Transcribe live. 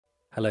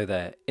Hello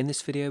there. In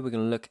this video we're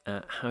going to look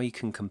at how you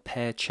can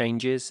compare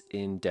changes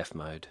in dev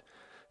mode.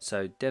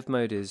 So dev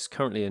mode is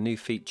currently a new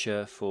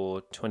feature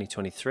for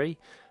 2023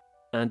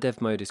 and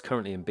dev mode is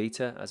currently in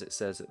beta, as it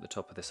says at the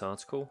top of this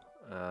article.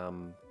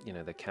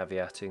 They're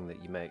caveating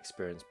that you may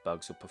experience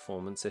bugs or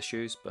performance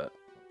issues, but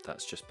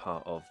that's just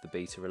part of the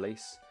beta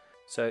release.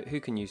 So who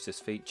can use this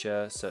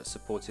feature? So it's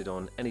supported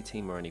on any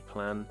team or any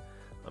plan.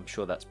 I'm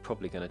sure that's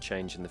probably going to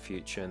change in the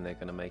future and they're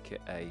going to make it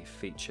a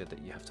feature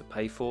that you have to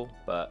pay for,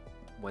 but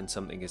when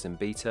something is in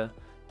beta,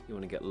 you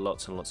want to get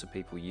lots and lots of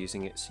people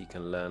using it so you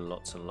can learn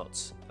lots and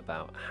lots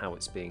about how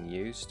it's being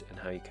used and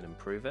how you can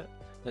improve it.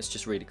 Let's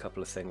just read a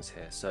couple of things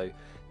here. So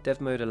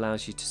dev mode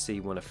allows you to see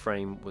when a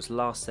frame was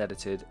last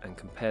edited and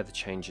compare the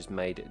changes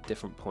made at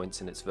different points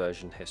in its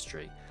version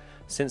history.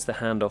 Since the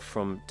handoff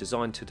from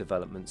design to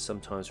development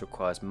sometimes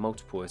requires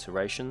multiple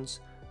iterations,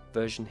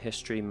 version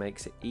history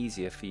makes it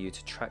easier for you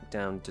to track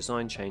down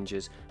design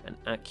changes and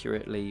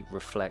accurately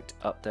reflect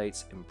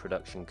updates in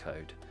production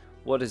code.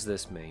 What does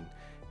this mean?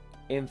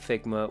 In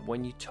Figma,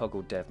 when you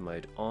toggle dev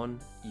mode on,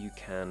 you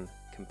can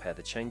compare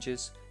the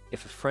changes.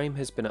 If a frame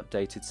has been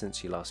updated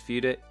since you last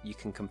viewed it, you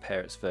can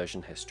compare its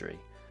version history.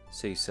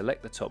 So you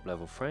select the top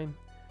level frame.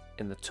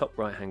 In the top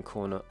right hand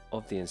corner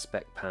of the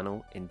inspect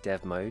panel in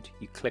dev mode,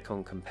 you click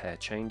on compare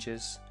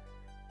changes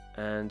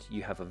and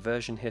you have a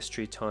version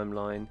history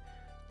timeline.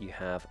 You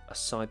have a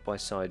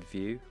side-by-side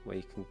view where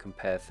you can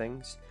compare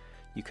things.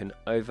 You can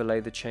overlay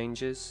the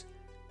changes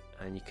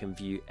and you can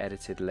view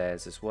edited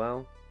layers as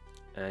well,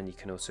 and you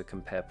can also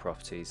compare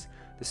properties.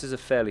 This is a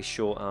fairly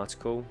short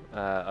article.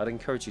 I'd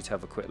encourage you to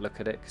have a quick look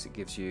at it because it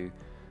gives you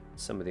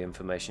some of the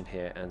information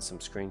here and some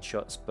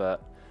screenshots,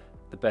 but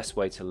the best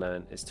way to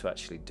learn is to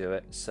actually do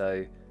it.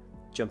 So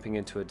jumping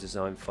into a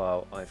design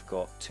file, I've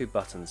got two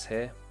buttons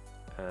here,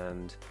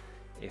 and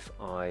if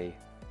I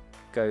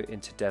go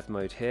into dev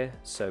mode here,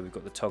 so we've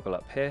got the toggle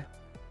up here,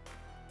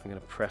 I'm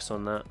going to press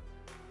on that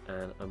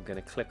and I'm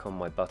going to click on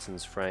my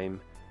buttons frame,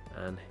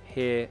 and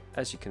here,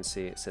 as you can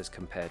see, it says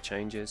compare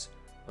changes.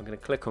 I'm going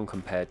to click on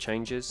compare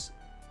changes.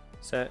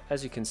 So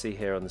as you can see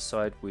here on the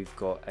side, we've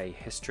got a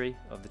history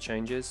of the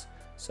changes.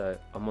 So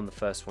I'm on the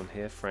first one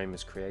here, frame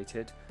is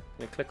created. I'm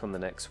going to click on the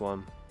next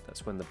one.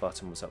 That's when the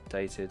button was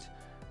updated.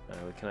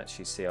 We can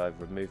actually see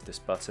I've removed this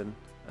button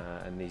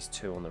and these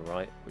two on the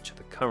right, which are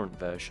the current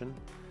version,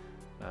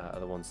 are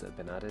the ones that have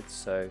been added.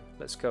 So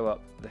let's go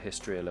up the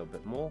history a little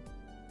bit more.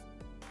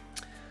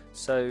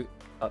 So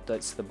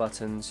updates to the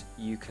buttons,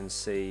 you can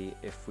see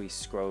if we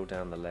scroll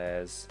down the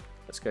layers,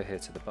 let's go here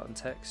to the button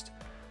text.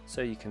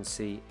 So you can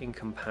see in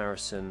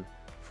comparison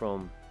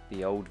from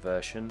the old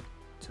version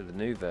to the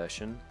new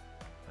version,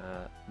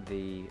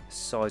 the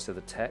size of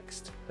the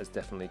text has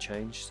definitely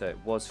changed. So it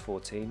was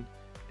 14,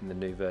 in the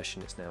new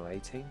version it's now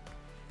 18.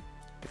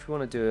 If you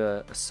want to do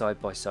a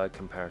side-by-side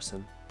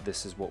comparison,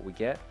 this is what we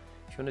get.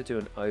 If you want to do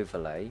an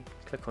overlay,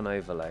 click on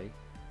overlay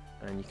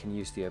and you can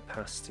use the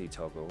opacity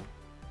toggle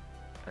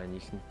and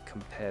you can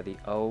compare the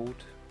old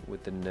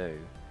with the new.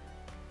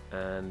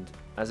 And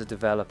as a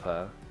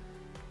developer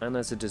and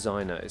as a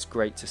designer, it's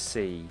great to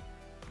see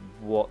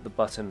what the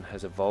button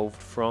has evolved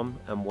from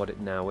and what it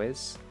now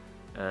is,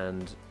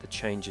 and the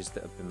changes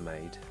that have been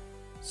made.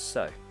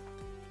 So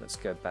let's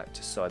go back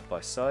to side by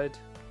side.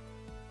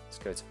 Let's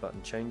go to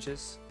button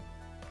changes.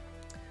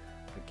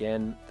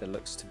 Again, there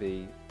looks to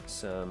be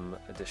some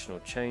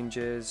additional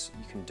changes.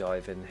 You can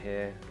dive in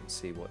here and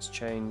see what's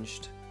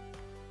changed.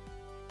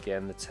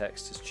 Again, the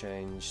text has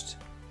changed,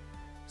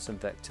 some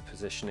vector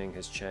positioning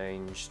has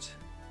changed,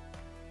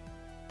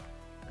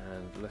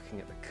 and looking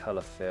at the color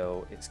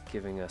fill, it's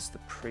giving us the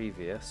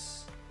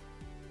previous.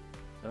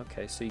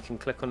 Okay, so you can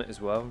click on it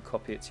as well and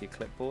copy it to your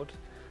clipboard.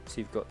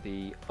 So you've got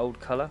the old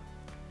color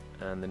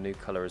and the new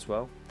color as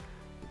well,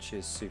 which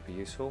is super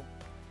useful.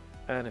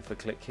 And if we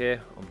click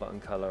here on button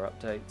color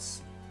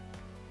updates,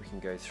 we can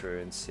go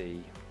through and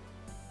see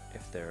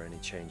if there are any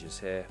changes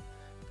here.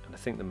 And I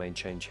think the main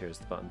change here is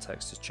the button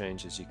text has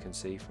changed, as you can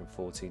see, from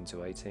 14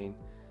 to 18.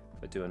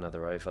 If I do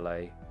another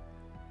overlay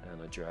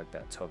and I drag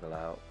that toggle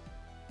out,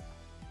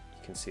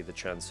 you can see the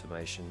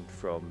transformation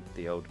from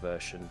the old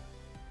version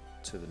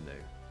to the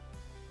new.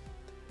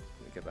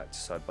 We go back to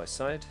side by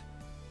side.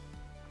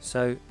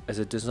 So as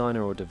a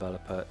designer or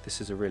developer,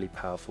 this is a really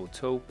powerful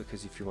tool,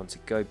 because if you want to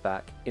go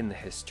back in the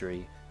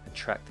history and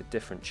track the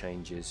different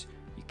changes,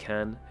 you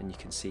can, and you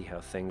can see how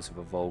things have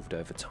evolved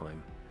over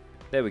time.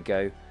 There we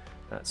go.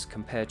 That's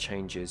compare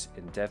changes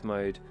in dev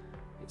mode.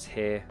 It's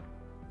here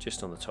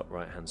just on the top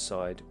right hand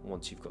side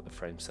once you've got the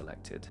frame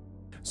selected.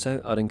 So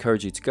I'd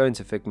encourage you to go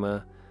into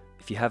Figma.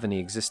 If you have any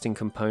existing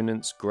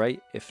components,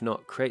 great. If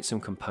not, create some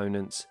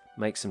components,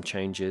 make some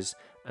changes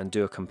and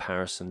do a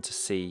comparison to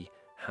see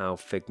how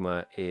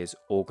Figma is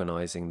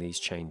organizing these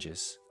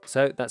changes.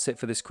 So that's it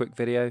for this quick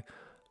video.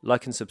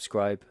 Like and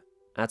subscribe,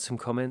 add some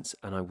comments,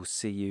 and I will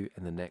see you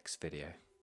in the next video.